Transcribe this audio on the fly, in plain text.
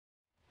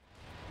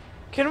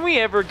Can we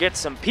ever get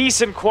some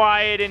peace and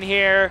quiet in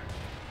here?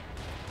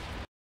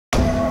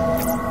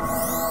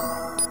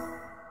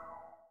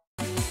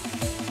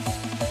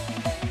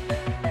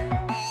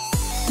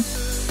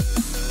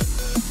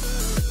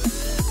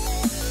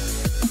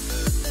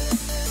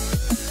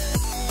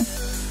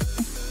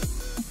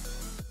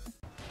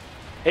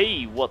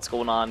 Hey, what's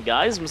going on,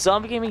 guys? I'm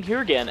Zombie Gaming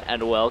here again,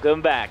 and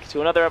welcome back to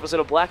another episode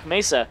of Black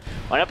Mesa.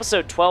 We're on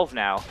episode 12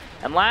 now,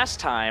 and last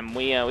time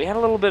we had a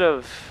little bit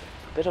of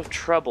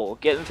trouble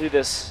getting through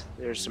this.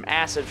 There's some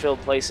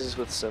acid-filled places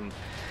with some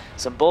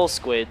bull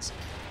squids,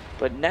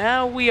 but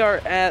now we are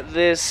at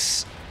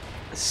this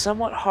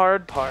somewhat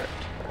hard part.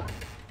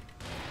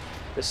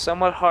 The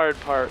somewhat hard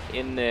part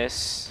in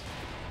this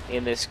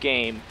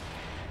game,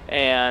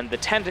 and the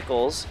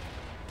tentacles.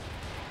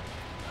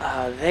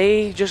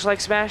 They just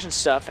like smashing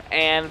stuff,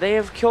 and they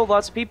have killed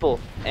lots of people.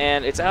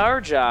 And it's our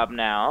job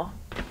now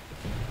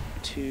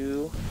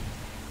to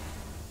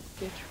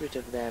get rid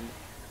of them.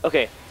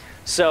 Okay,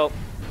 so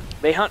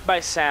they hunt by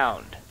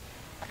sound.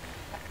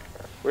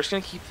 We're just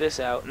gonna keep this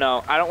out.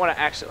 No, I don't want to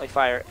accidentally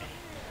fire.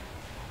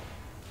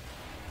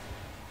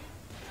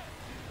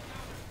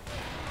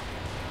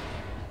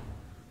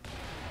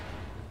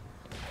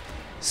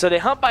 So they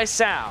hunt by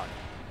sound.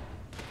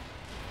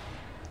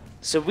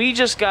 So we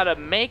just gotta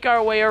make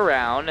our way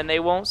around and they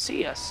won't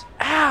see us.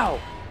 Ow!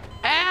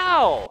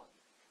 Ow!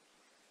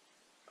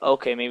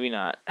 Okay, maybe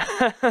not.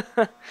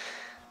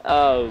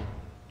 Oh,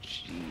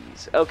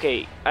 jeez.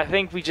 Okay, I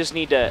think we just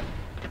need to...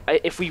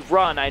 if we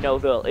run, I know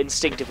they'll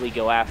instinctively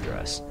go after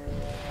us.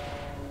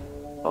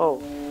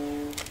 Oh.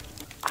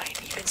 I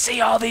didn't even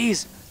see all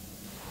these!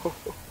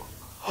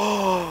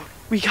 Oh,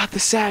 we got the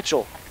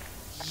satchel!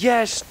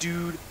 Yes,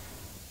 dude!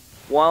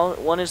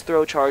 One is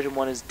throw charge and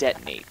one is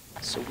detonate.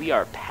 So we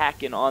are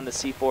packing on the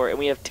C4, and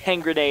we have 10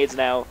 grenades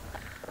now.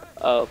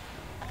 Who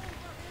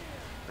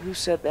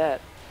said that?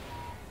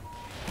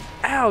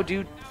 Ow,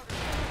 dude.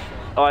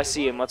 Oh, I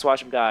see him. Let's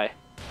watch him die.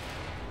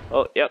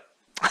 Oh, yep.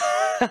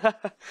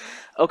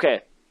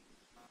 Okay.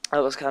 That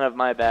was kind of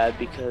my bad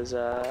because,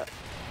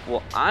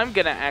 well, I'm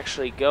going to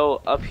actually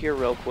go up here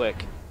real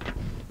quick.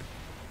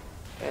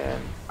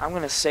 And I'm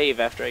going to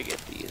save after I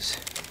get these.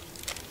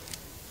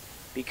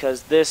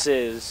 Because this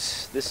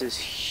is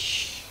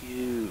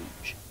huge.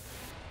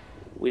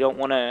 We don't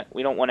want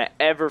to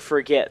ever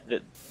forget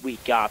that we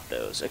got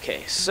those.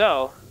 Okay,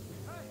 so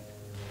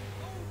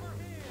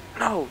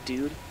no,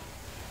 dude.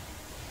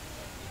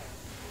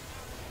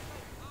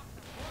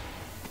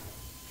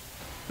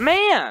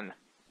 Man.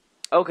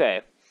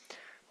 Okay.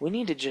 We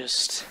need to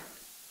just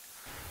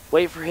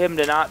wait for him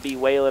to not be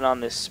wailing on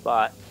this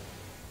spot.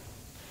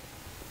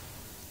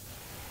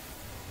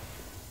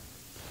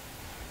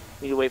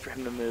 We need to wait for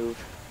him to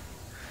move.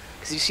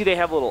 Cuz you see they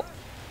have little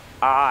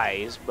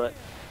eyes, but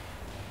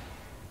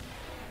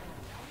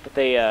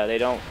they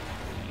don't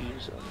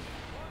use them.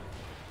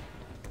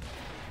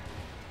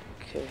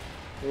 Okay,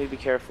 let me be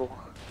careful.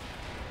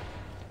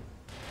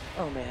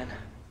 Oh man.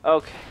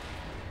 Okay.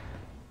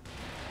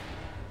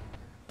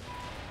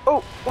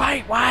 Oh,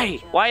 why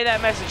did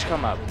that message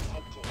come up?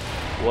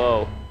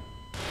 Whoa.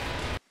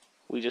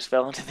 We just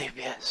fell into the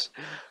abyss.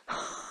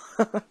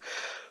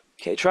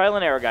 Okay, trial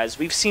and error, guys.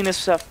 We've seen this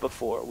stuff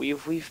before.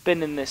 We've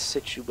been in this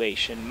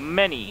situation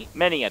many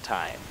a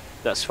time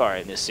thus far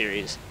in this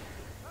series.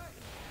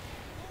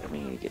 Let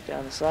me get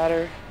down this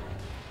ladder.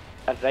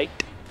 Alright,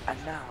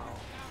 and now.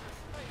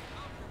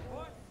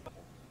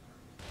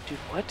 Dude,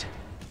 what?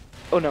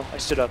 Oh no, I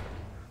stood up.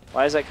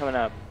 Why is that coming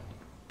up?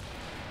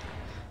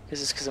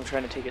 This is because I'm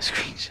trying to take a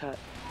screenshot.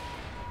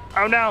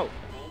 Oh no!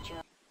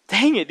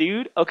 Dang it,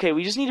 dude! Okay,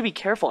 we just need to be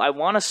careful. I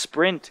want to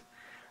sprint,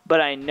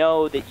 but I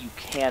know that you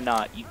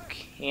cannot. You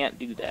can't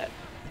do that.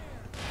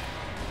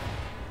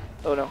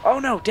 Oh no. Oh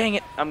no, dang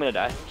it! I'm gonna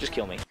die. Just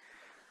kill me.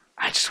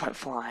 I just went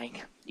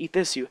flying. Eat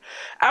this, you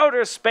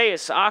outer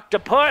space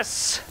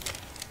octopus!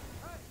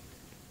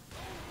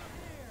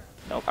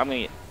 Nope, I'm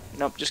gonna get...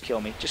 Nope, just kill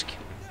me. Just kill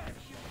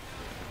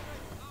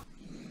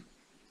me.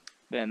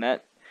 Man,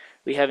 that...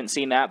 We haven't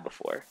seen that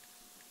before.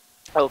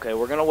 Okay,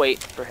 we're gonna wait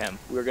for him.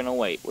 We're gonna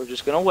wait. We're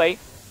just gonna wait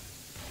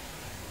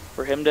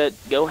for him to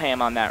go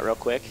ham on that real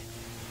quick.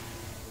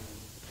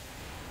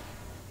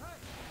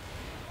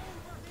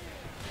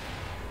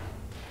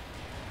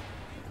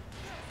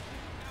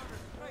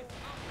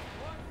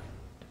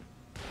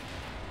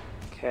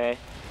 Okay,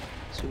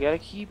 so we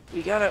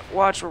gotta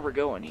watch where we're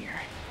going here.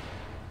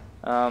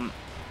 Oh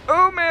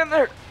man,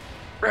 they're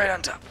right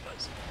on top of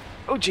us.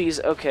 Oh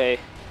jeez, okay.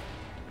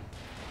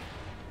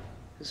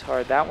 This is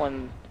hard. That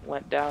one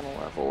went down a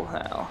level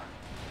now.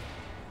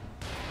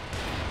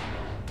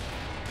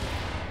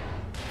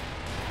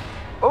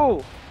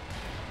 Oh!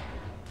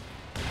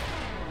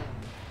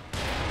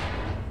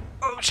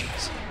 Oh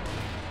jeez.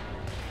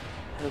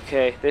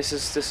 Okay, this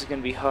is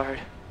gonna be hard.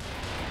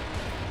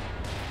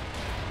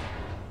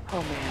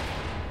 Oh man.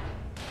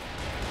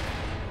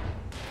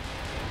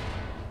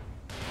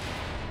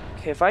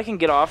 Okay, if I can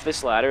get off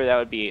this ladder, that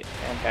would be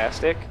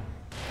fantastic.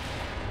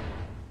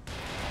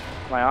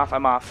 Am I off?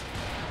 I'm off.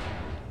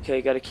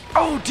 Okay, gotta keep...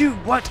 Oh,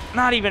 dude, what?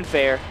 Not even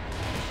fair.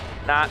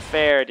 Not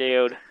fair,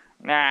 dude.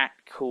 Not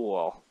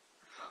cool.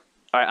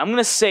 Alright, I'm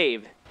gonna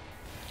save.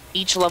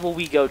 Each level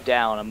we go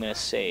down, I'm gonna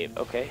save.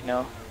 Okay,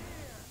 no.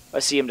 I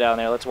see him down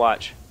there. Let's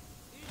watch.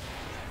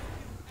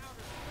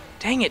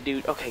 Dang it,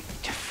 dude. Okay,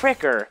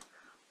 fricker.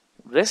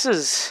 This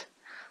is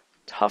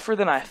tougher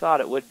than I thought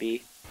it would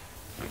be,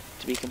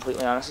 to be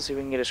completely honest. Let's see if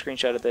we can get a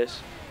screenshot of this.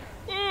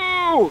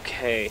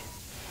 Okay.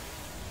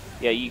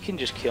 Yeah, you can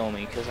just kill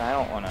me, because I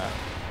don't want to...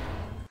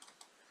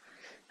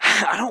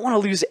 I don't want to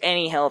lose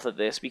any health at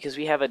this, because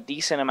we have a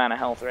decent amount of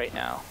health right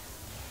now.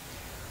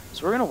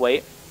 So we're going to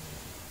wait.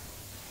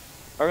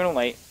 We're going to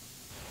wait.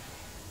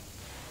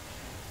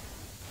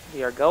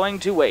 We are going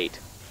to wait.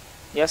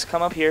 Yes,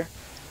 come up here.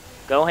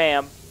 Go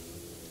ham.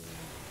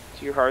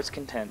 To your heart's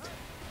content.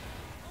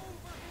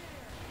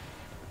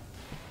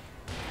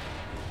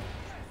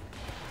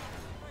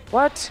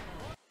 What?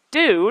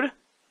 Dude?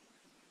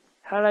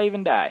 How did I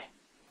even die?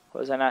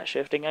 Was I not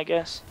shifting, I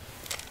guess?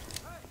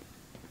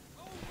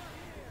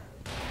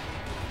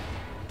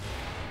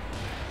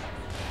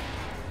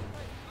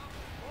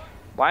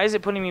 Why is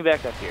it putting me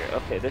back up here?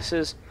 Okay, this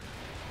is...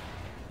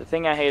 The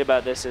thing I hate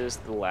about this is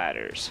the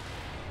ladders.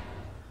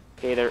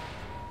 Okay, they're...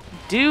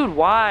 Dude,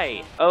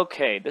 why?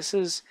 Okay, this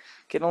is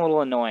getting a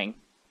little annoying.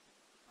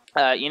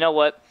 You know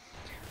what?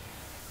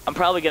 I'm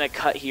probably gonna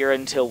cut here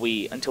until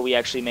we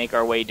actually make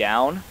our way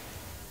down,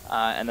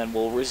 and then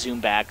we'll resume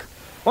back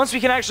once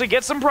we can actually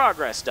get some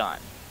progress done.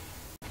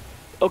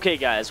 Okay,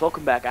 guys,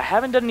 welcome back. I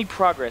haven't done any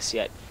progress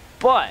yet,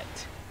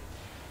 but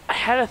I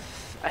had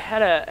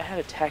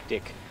a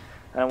tactic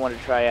that I wanted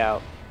to try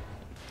out,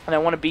 and I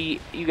want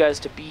you guys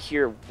to be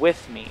here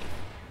with me.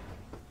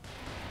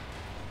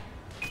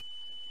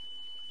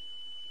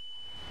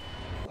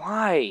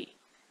 Why?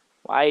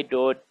 Why,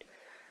 dude?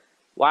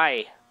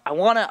 Why?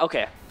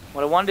 Okay.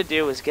 What I wanted to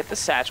do is get the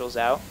satchels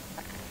out.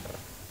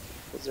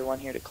 Is there one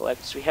here to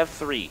collect? So we have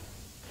 3.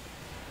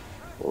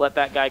 We'll let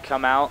that guy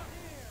come out.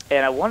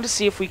 And I wanted to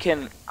see if we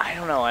can... I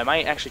don't know. I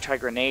might actually try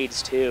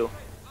grenades, too.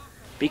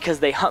 Because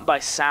they hunt by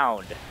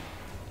sound.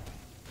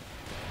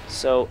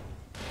 So,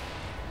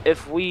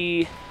 if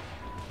we...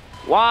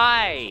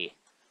 Why?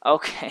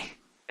 Okay.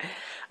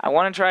 I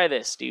want to try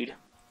this, dude.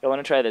 I want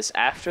to try this.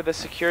 After the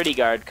security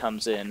guard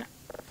comes in,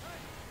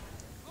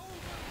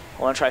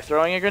 I want to try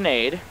throwing a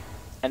grenade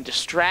and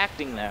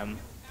distracting them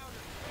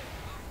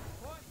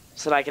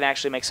so that I can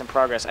actually make some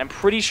progress. I'm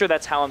pretty sure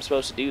that's how I'm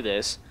supposed to do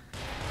this.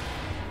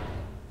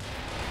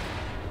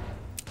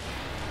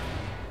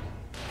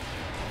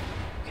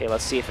 Okay,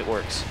 let's see if it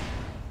works.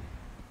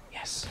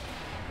 Yes.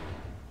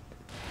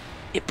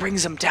 It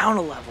brings them down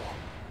a level.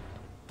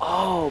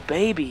 Oh,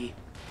 baby.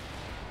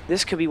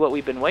 This could be what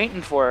we've been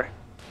waiting for.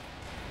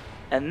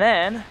 And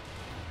then,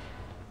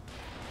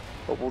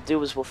 what we'll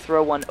do is we'll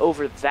throw one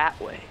over that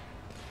way.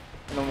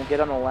 And then we'll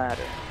get on the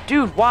ladder.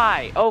 Dude,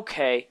 why?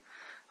 Okay.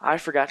 I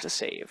forgot to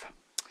save.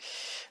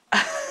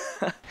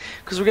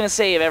 Because we're going to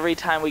save every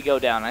time we go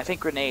down. I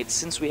think grenades,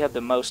 since we have the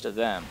most of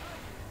them.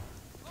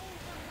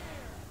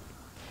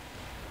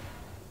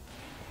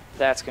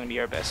 That's going to be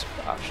our best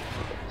option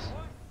for this.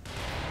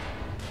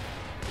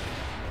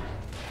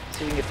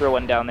 See if we can throw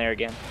one down there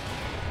again.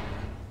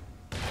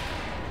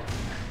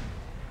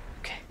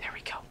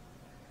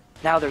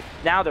 Now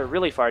they're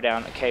really far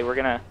down. Okay, we're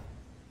gonna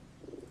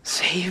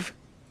save.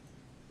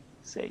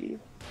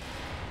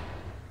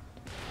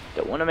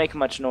 Don't want to make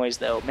much noise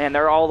though. Man,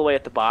 they're all the way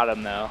at the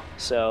bottom though.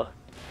 So,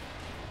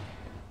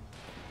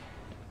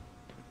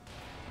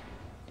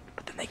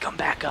 but then they come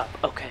back up.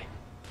 Okay.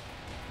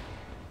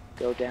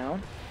 Go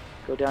down.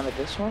 Go down to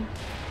this one.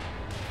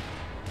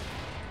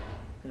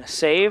 Gonna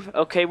save.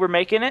 Okay, we're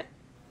making it.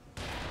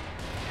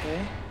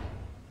 Okay.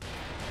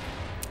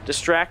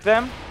 Distract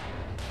them.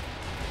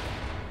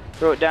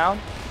 Throw it down.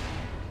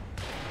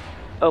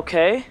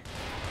 Okay.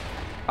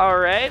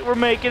 Alright, we're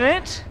making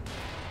it.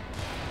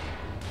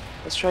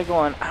 Let's try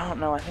going. I don't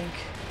know, I think...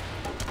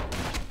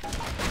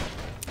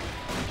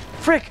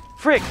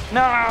 Frick!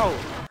 No!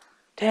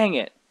 Dang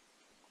it.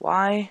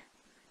 Why?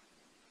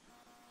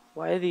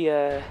 Why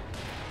the,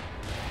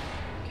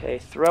 Okay,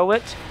 throw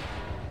it.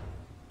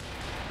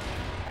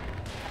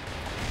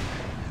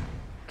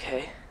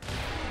 Okay.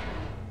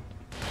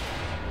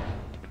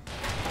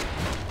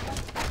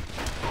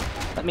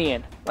 Let me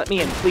in,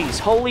 please.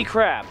 Holy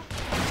crap.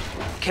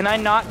 Can I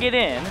not get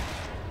in?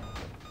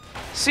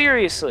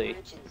 Seriously.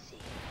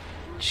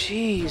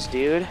 Jeez,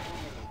 dude.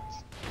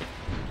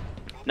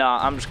 Nah,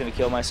 I'm just gonna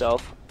kill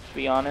myself, to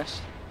be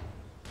honest.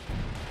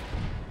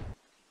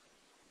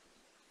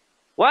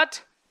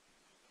 What?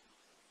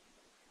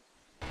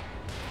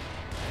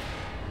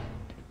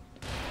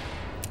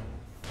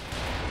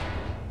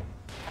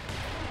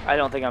 I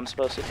don't think I'm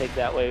supposed to take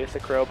that way with the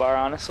crowbar,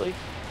 honestly.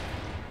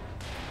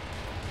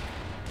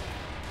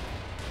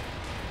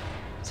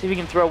 See if we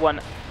can throw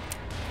one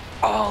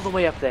all the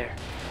way up there.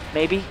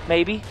 Maybe.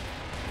 And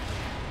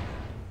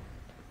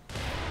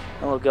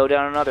we'll go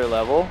down another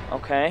level.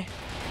 Okay.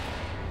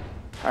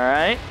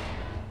 Alright.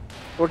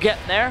 We're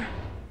getting there.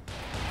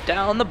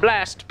 Down the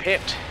blast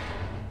pit.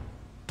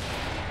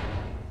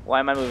 Why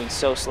am I moving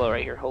so slow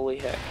right here? Holy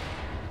heck.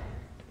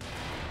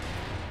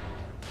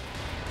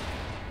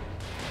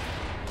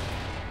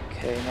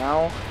 Okay,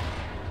 now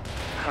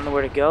I don't know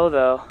where to go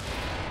though.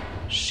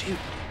 Shoot.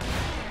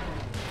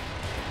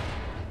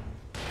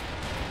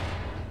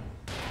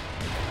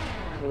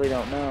 I really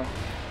don't know.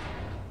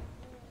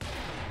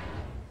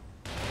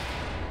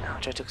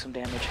 Ouch, I took some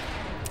damage.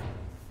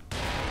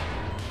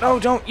 No,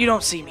 you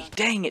don't see me.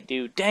 Dang it,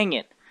 dude. Dang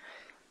it.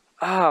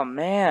 Oh,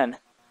 man.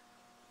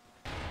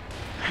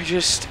 I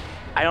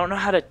don't know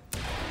how to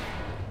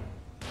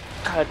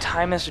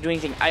time this or do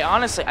anything.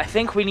 I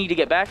think we need to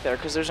get back there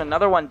because there's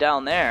another one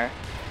down there.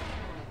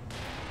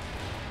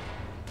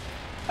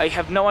 I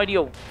have no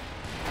idea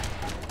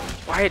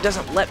why it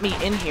doesn't let me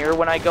in here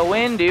when I go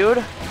in,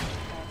 dude.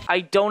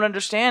 I don't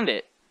understand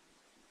it.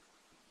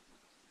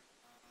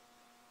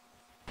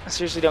 I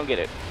seriously don't get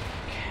it.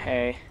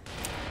 Okay.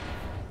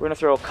 We're gonna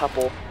throw a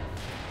couple.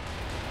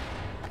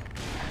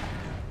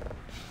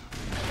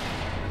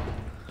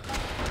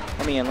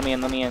 Let me in, let me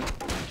in, let me in.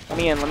 Let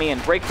me in, let me in.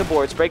 Break the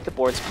boards, break the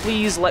boards.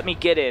 Please let me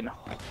get in.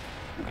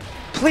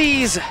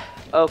 Please!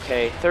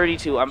 Okay,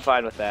 32, I'm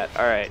fine with that.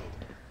 Alright.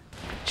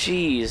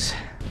 Jeez.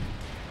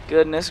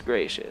 Goodness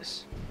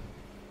gracious.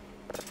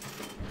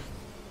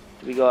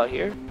 Do we go out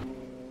here?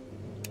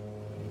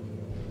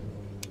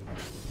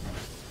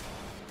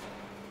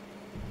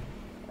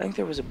 I think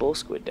there was a bull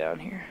squid down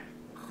here.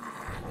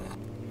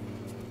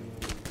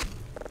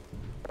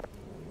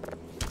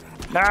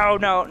 No,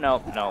 no,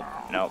 no, no,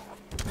 no,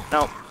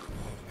 no.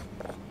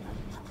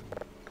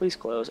 Please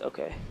close.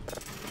 Okay.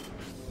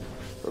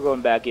 We're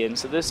going back in,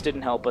 so this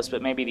didn't help us,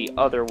 but maybe the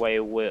other way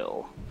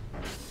will.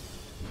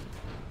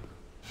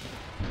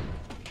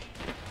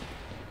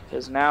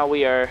 Because now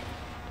we are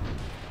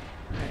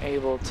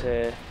able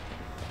to...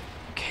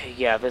 Okay,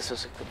 yeah, this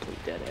was a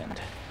complete dead end.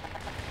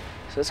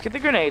 So let's get the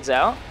grenades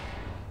out.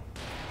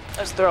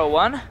 Let's throw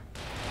one.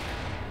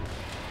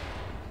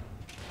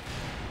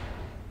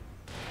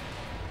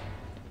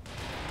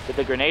 Did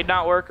the grenade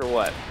not work or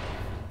what?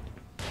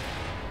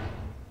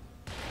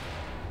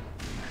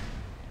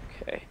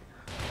 Okay.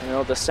 And then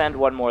we'll descend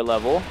one more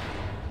level.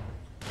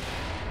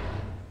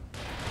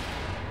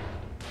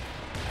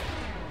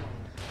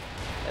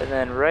 And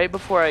then right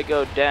before I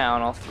go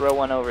down, I'll throw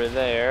one over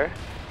there.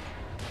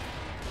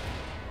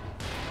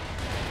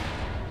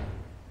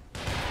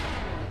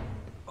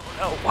 Oh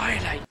no, why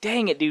did I?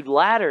 Dang it, dude,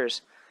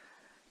 ladders.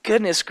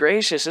 Goodness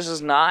gracious, this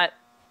is not...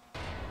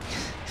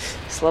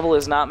 This level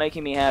is not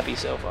making me happy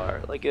so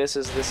far. Like, this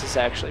is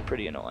actually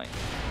pretty annoying.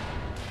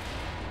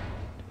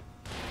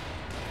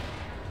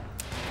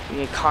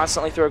 You can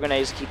constantly throw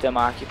grenades to keep them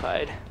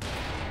occupied.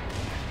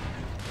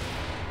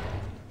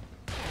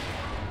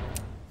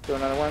 Throw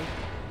another one.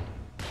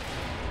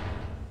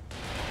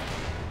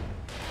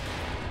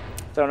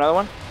 Throw another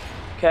one.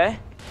 Okay.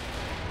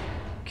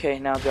 Okay,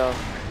 now go.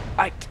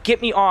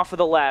 Get me off of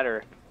the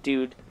ladder,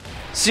 dude.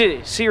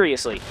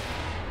 Seriously.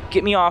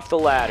 Get me off the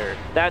ladder.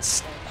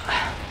 That's...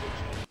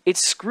 It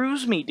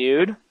screws me,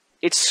 dude.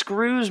 It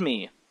screws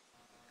me.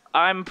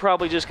 I'm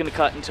probably just gonna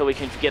cut until we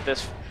can get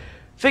this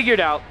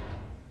figured out,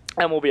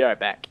 and we'll be right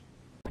back.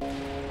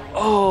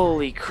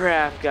 Holy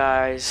crap,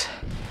 guys.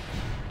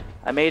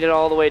 I made it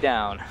all the way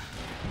down.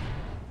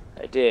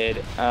 I did.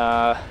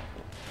 And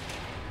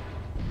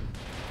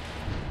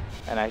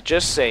I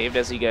just saved,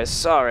 as you guys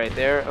saw right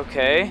there.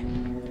 Okay.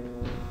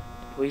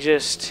 We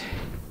just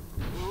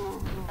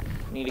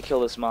need to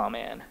kill this mom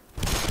man.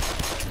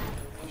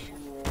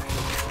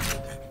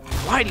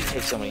 Why do you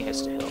take so many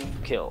hits to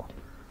kill?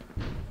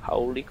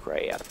 Holy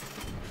crap.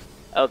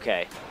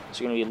 Okay.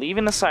 So we're going to be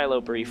leaving the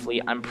silo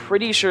briefly. I'm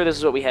pretty sure this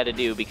is what we had to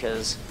do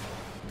because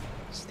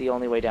it's the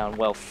only way down.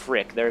 Well,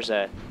 frick. There's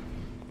a...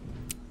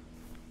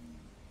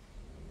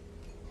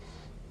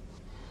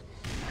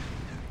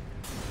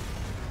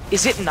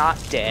 Is it not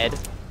dead?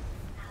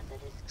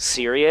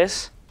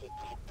 Serious?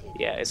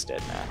 Yeah, it's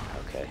dead now.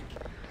 Okay.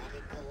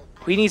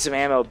 We need some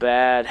ammo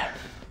bad.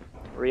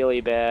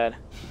 Really bad.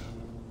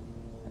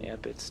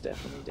 Yep, it's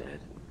definitely dead.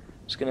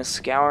 Just gonna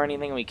scour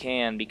anything we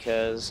can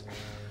because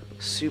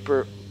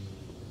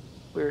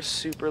we're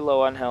super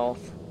low on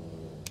health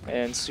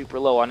and super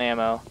low on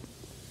ammo.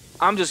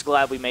 I'm just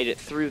glad we made it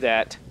through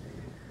that.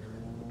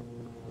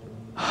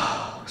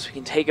 So we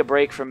can take a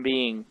break from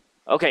being...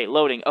 Okay,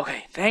 loading.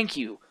 Okay, thank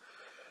you.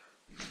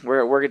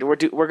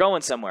 We're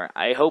going somewhere.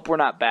 I hope we're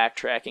not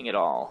backtracking at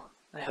all.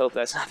 I hope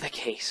that's not the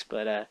case,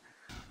 but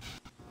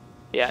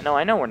yeah, no,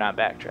 I know we're not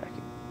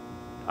backtracking.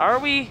 Are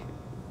we?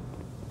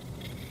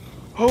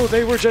 Oh,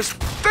 they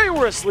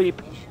were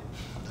asleep.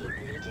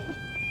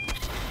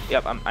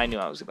 Yep, I knew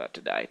I was about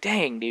to die.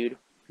 Dang, dude.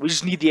 We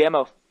just need the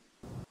ammo.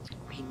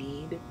 We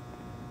need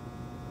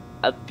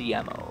the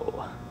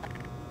ammo.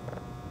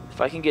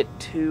 If I can get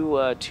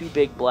two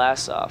big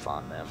blasts off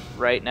on them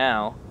right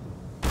now.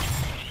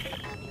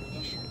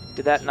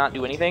 Did that not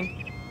do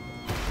anything?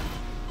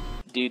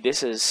 Dude,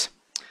 this is...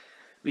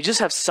 We just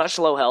have such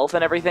low health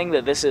and everything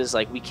that this is,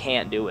 like, we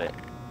can't do it.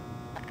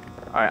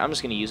 Alright, I'm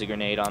just gonna use a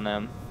grenade on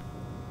them.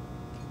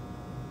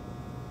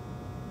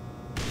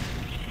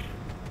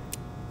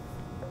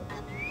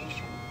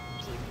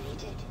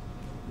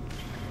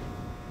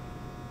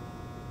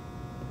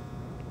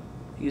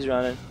 He's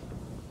running.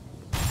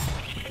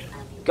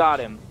 Got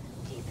him.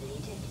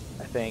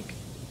 I think.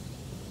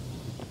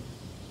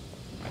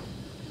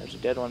 There's a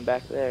dead one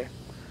back there.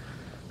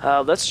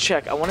 Let's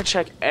check. I want to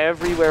check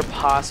everywhere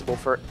possible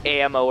for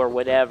ammo or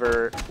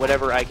whatever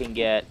I can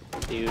get,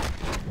 dude.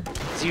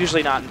 It's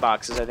usually not in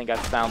boxes. I think I've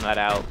found that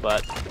out,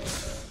 but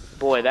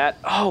boy, that...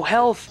 Oh,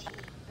 health!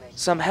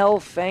 Some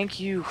health, thank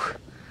you.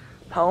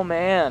 Oh,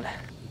 man.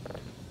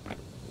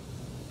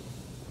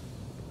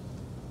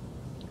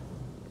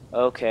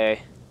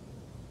 Okay.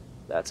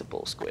 That's a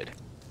bull squid.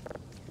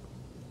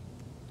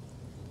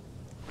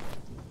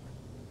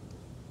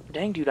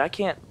 Dang, dude, I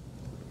can't...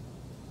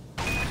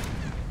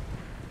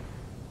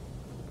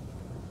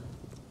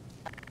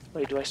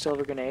 Wait, do I still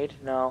have a grenade?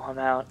 No, I'm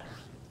out.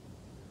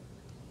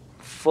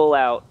 Full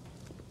out.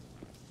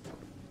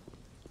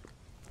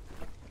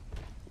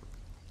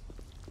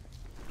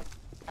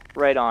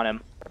 Right on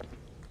him.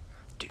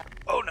 Dude,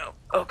 oh no,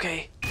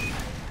 okay.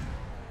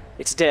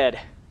 It's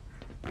dead.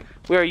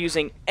 We are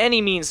using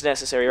any means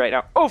necessary right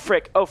now. Oh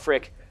frick, oh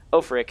frick,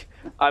 oh frick.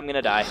 I'm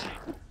gonna die.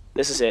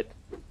 This is it.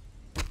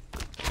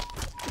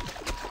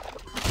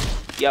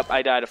 Yep,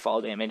 I died of fall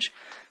damage.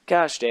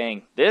 Gosh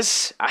dang.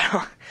 This,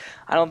 I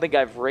don't think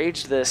I've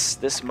raged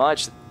this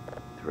much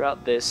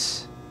throughout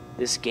this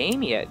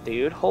game yet,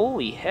 dude.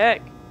 Holy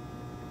heck.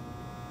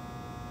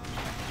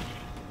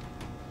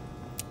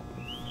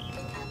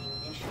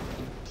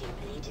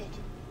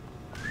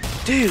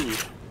 Dude!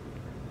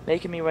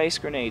 Making me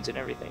waste grenades and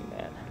everything,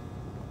 man.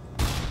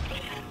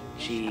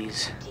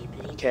 Jeez.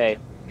 Okay.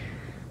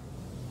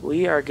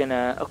 We are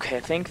gonna... Okay, I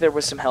think there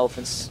was some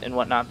health and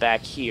whatnot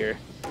back here.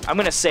 I'm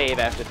gonna save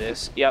after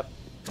this. Yep.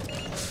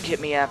 Get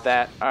me at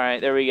that.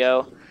 Alright, there we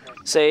go.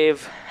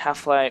 Save.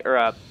 Half-life...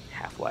 Or,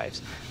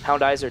 half-lives.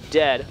 Hound eyes are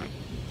dead.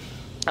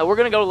 We're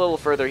gonna go a little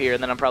further here,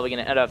 and then I'm probably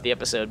gonna end off the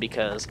episode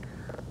because...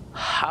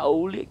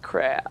 Holy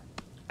crap.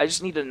 I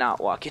just need to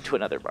not walk into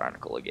another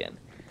barnacle again.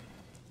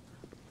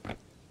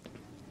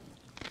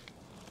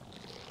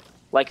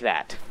 Like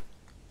that.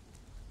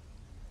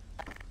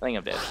 I think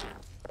I'm dead.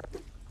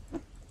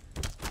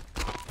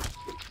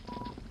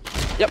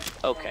 Yep,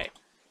 okay.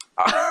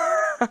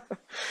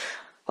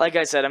 Like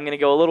I said, I'm going to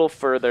go a little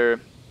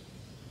further,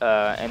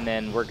 and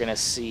then we're going to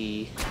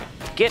see...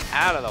 Get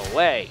out of the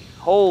way!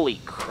 Holy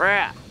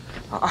crap!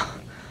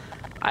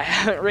 I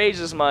haven't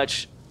raged as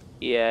much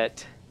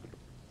yet.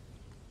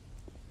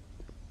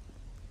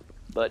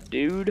 But,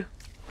 dude...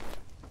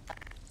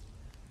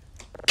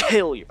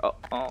 Kill your...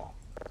 Oh.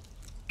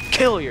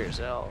 Kill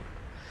yourself!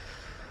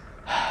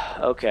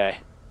 Okay.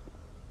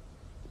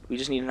 We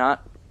just need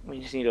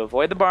to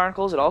avoid the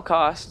barnacles at all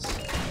costs.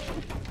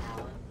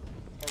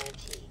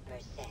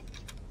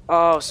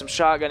 Oh, some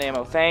shotgun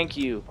ammo. Thank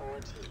you.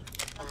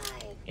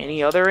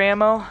 Any other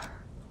ammo?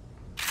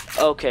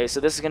 Okay, so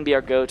this is going to be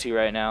our go-to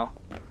right now.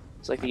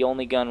 It's like the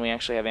only gun we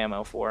actually have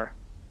ammo for.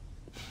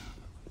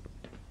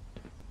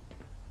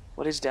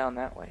 What is down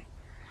that way?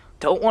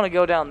 Don't want to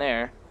go down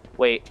there.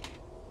 Wait.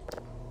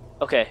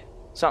 Okay,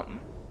 something.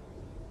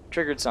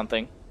 Triggered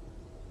something.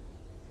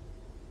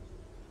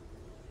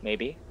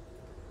 Maybe.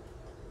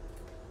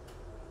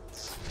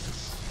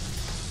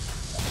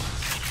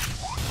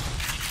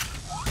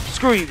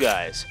 Screw you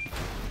guys.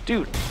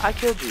 Dude, I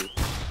killed you.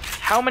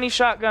 How many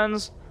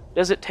shotguns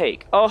does it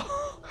take?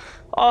 Oh.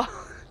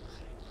 Oh.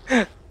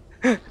 That's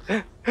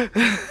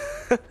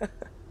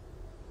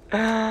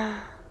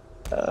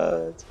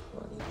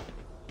funny.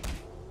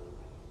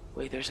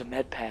 Wait, there's a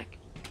med pack.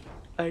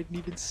 I didn't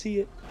even see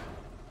it.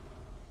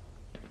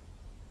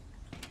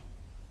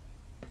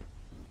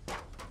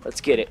 Let's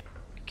get it.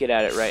 Get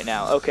at it right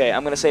now. Okay,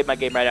 I'm gonna save my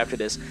game right after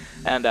this.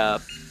 And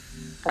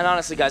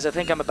honestly, guys, I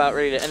think I'm about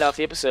ready to end off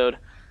the episode.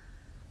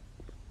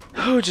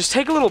 Just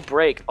take a little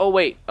break. Oh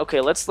wait. Okay,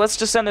 let's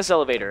descend this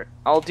elevator.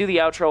 I'll do the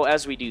outro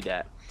as we do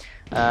that.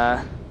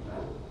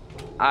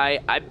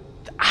 I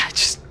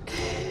just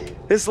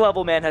this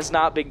level, man, has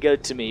not been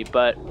good to me,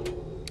 but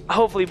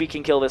hopefully we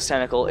can kill this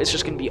tentacle. It's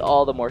just gonna be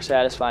all the more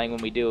satisfying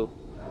when we do.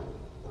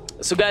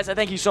 So, guys, I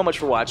thank you so much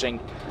for watching.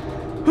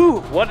 Whew,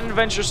 what an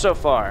adventure so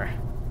far.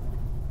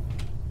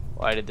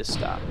 Why did this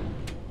stop?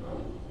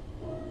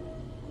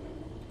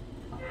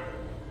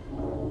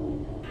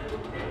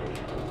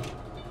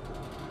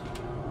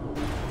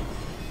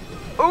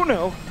 Oh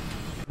no!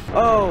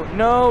 Oh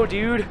no,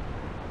 dude!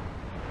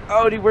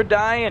 Oh, dude, we're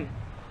dying!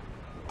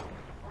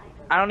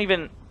 I don't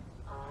even...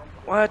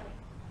 What?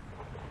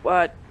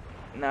 What?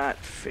 Not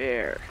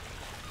fair.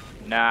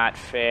 Not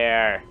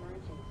fair.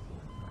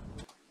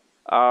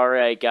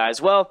 Alright, guys.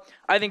 Well,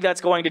 I think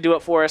that's going to do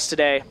it for us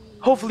today.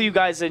 Hopefully you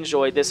guys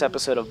enjoyed this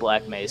episode of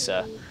Black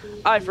Mesa.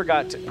 I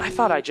forgot to... I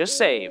thought I just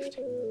saved.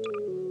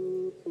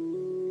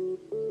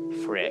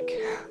 Frick.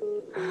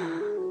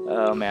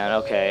 Oh, man.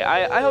 Okay.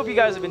 I hope you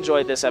guys have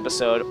enjoyed this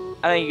episode.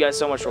 I thank you guys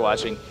so much for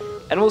watching.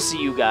 And we'll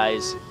see you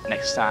guys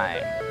next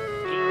time.